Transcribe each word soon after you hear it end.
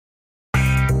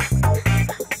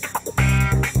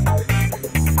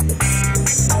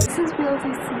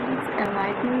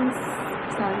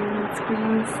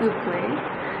cream souffle,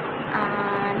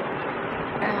 and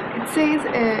it says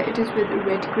it is with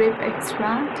red grape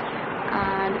extract,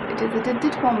 and it is a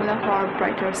tinted formula for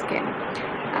brighter skin,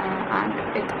 and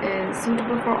it is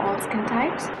suitable for all skin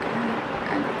types,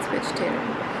 and it's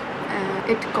vegetarian.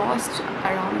 It costs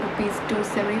around rupees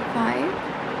 275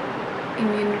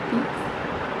 Indian rupees.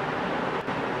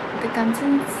 The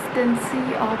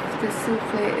consistency of the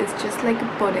souffle is just like a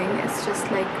pudding. It's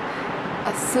just like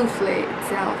a souffle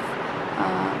itself.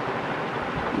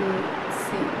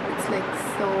 See, it's like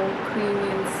so creamy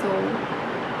and so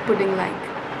pudding-like.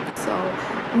 So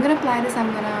I'm gonna apply this.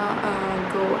 I'm gonna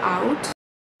go out.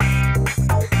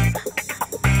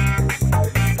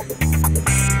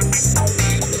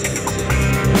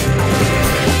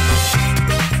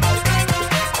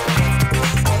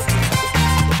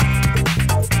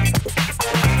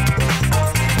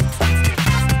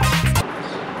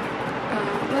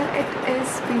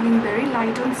 Feeling very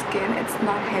light on skin. It's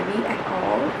not heavy at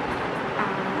all.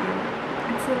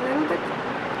 It's a little bit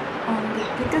on the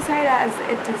thicker side as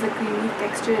it is a creamy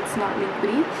texture. It's not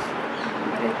liquidy,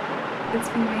 but it's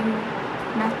feeling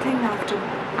nothing after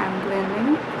I'm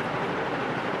blending.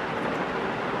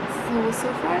 So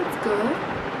far it's good.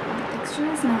 The texture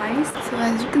is nice. So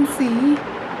as you can see,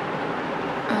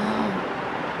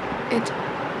 it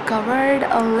covered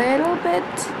a little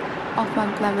bit of my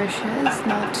blemishes,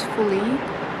 not fully,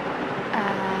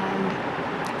 and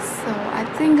so I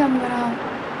think I'm gonna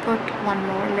put one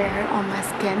more layer on my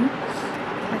skin.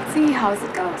 Let's see how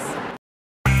it goes.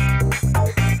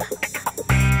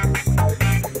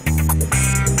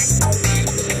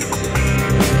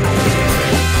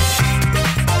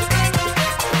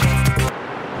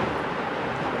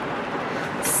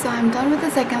 So I'm done with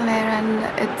the second layer, and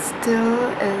it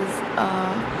still is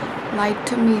light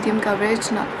to medium coverage,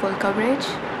 not full coverage,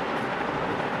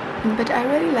 but I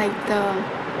really like the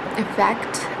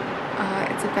effect.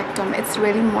 It's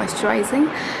really moisturizing,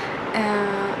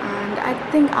 and I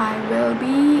think I will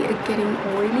be getting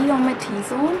oily on my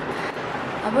T-zone.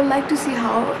 I would like to see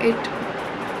how it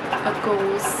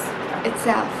goes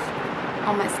itself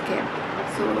on my skin.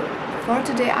 So for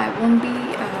today I won't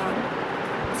be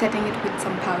setting it with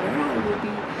some powder. I will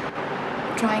be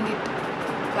trying it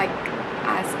like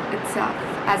as itself,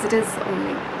 as it is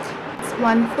only. It's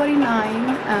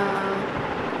 1:49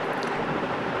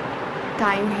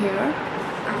 time here,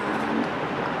 and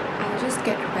I'll just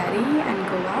get ready and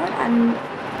go out and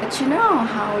let you know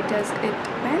how does it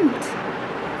went.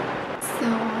 So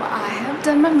I have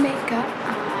done my makeup,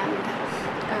 and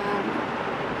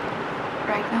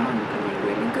right now I'm feeling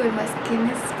really good. My skin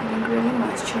is feeling really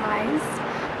moisturized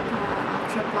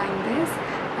after applying this,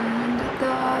 and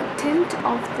the tint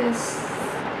of this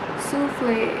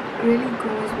souffle really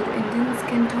goes with Indian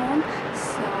skin tone,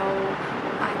 so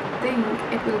I think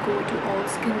it will go to all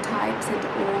skin types and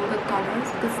all the colors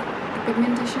because the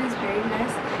pigmentation is very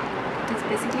less. It is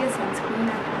basically a sunscreen,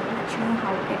 and I'll let you know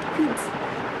how it feels.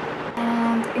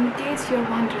 And in case you're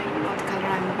wondering what color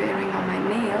I'm wearing on my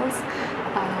nails,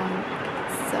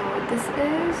 so this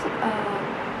is a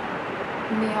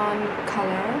neon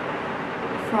color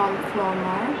from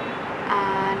Flormar,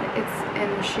 and it's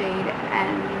in shade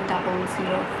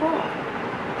N004,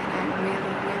 and I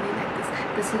really like this.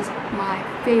 This is my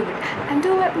favorite. And do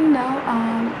let me know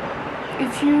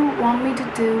if you want me to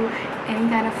do any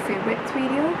kind of favorites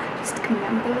video. Just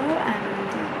comment below,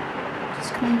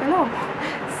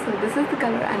 So this is the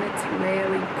color, and it's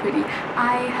very pretty.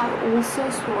 I have also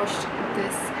swatched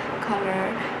this color,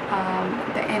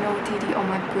 the NOTD, on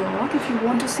my blog. If you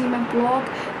want to see my blog,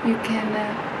 you can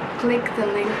click the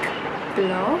link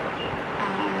below.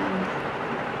 And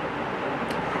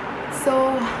so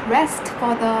rest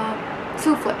for the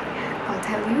souffle. I'll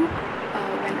tell you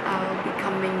when I'll be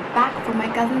coming back from my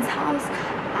cousin's house,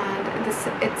 and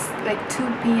it's like 2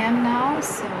 p.m. now,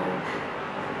 so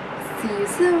see you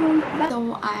soon. Bye.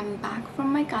 So I'm back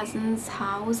from my cousin's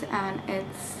house, and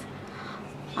it's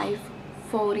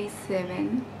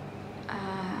 5:47,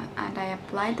 and I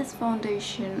applied this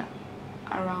foundation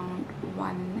around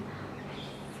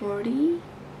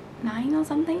 1:49 or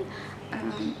something.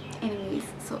 Anyways,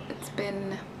 so it's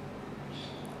been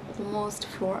almost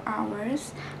 4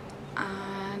 hours,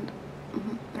 and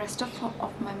the rest of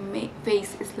my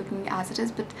face is looking as it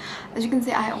is, but as you can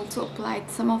see, I also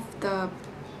applied some of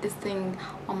this thing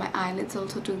on my eyelids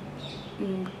also to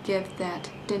give that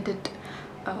tinted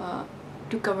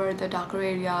to cover the darker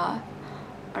area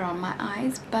around my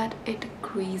eyes, but it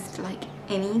creased like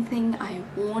anything. I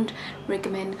won't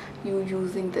recommend you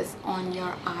using this on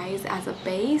your eyes as a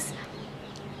base.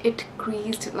 It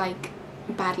creased like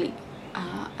badly.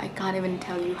 I can't even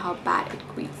tell you how bad it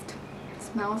creased. It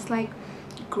smells like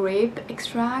grape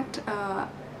extract.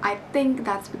 I think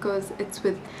that's because it's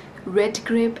with red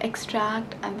grape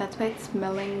extract and that's why it's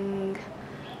smelling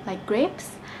like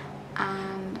grapes.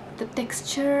 And the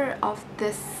texture of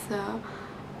this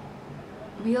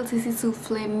Vlcc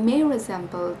souffle may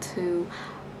resemble to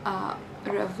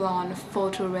Revlon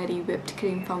Photo Ready Whipped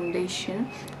Cream Foundation,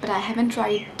 but I haven't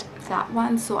tried that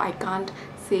one, so I can't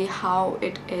say how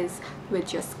it is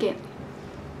with your skin.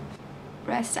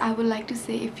 Rest, I would like to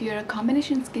say, if you're a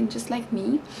combination skin just like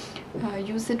me,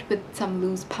 use it with some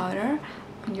loose powder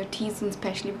on your T-zone,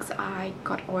 especially because I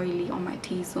got oily on my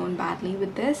T-zone badly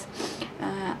with this.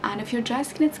 And if you're dry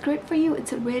skin, it's great for you.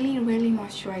 It's really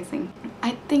moisturizing.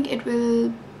 I think it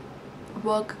will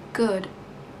work good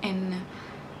in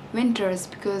winters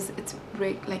because it's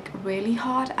really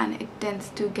hot and it tends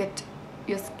to get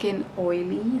your skin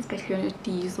oily, especially on your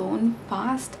T-zone,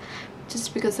 fast,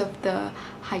 just because of the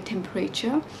high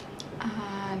temperature.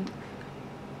 And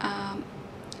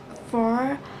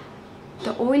for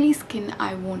the oily skin,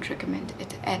 I won't recommend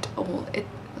it at all. It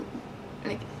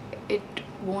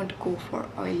won't go for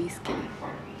oily skin.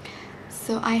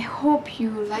 So I hope you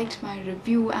liked my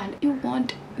review, and if you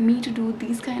want me to do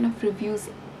these kind of reviews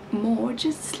more,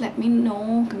 just let me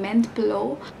know, comment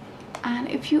below. And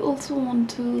if you also want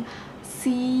to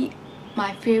see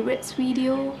my favorites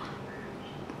video,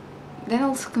 then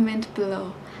also comment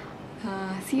below.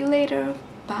 See you later.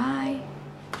 Bye.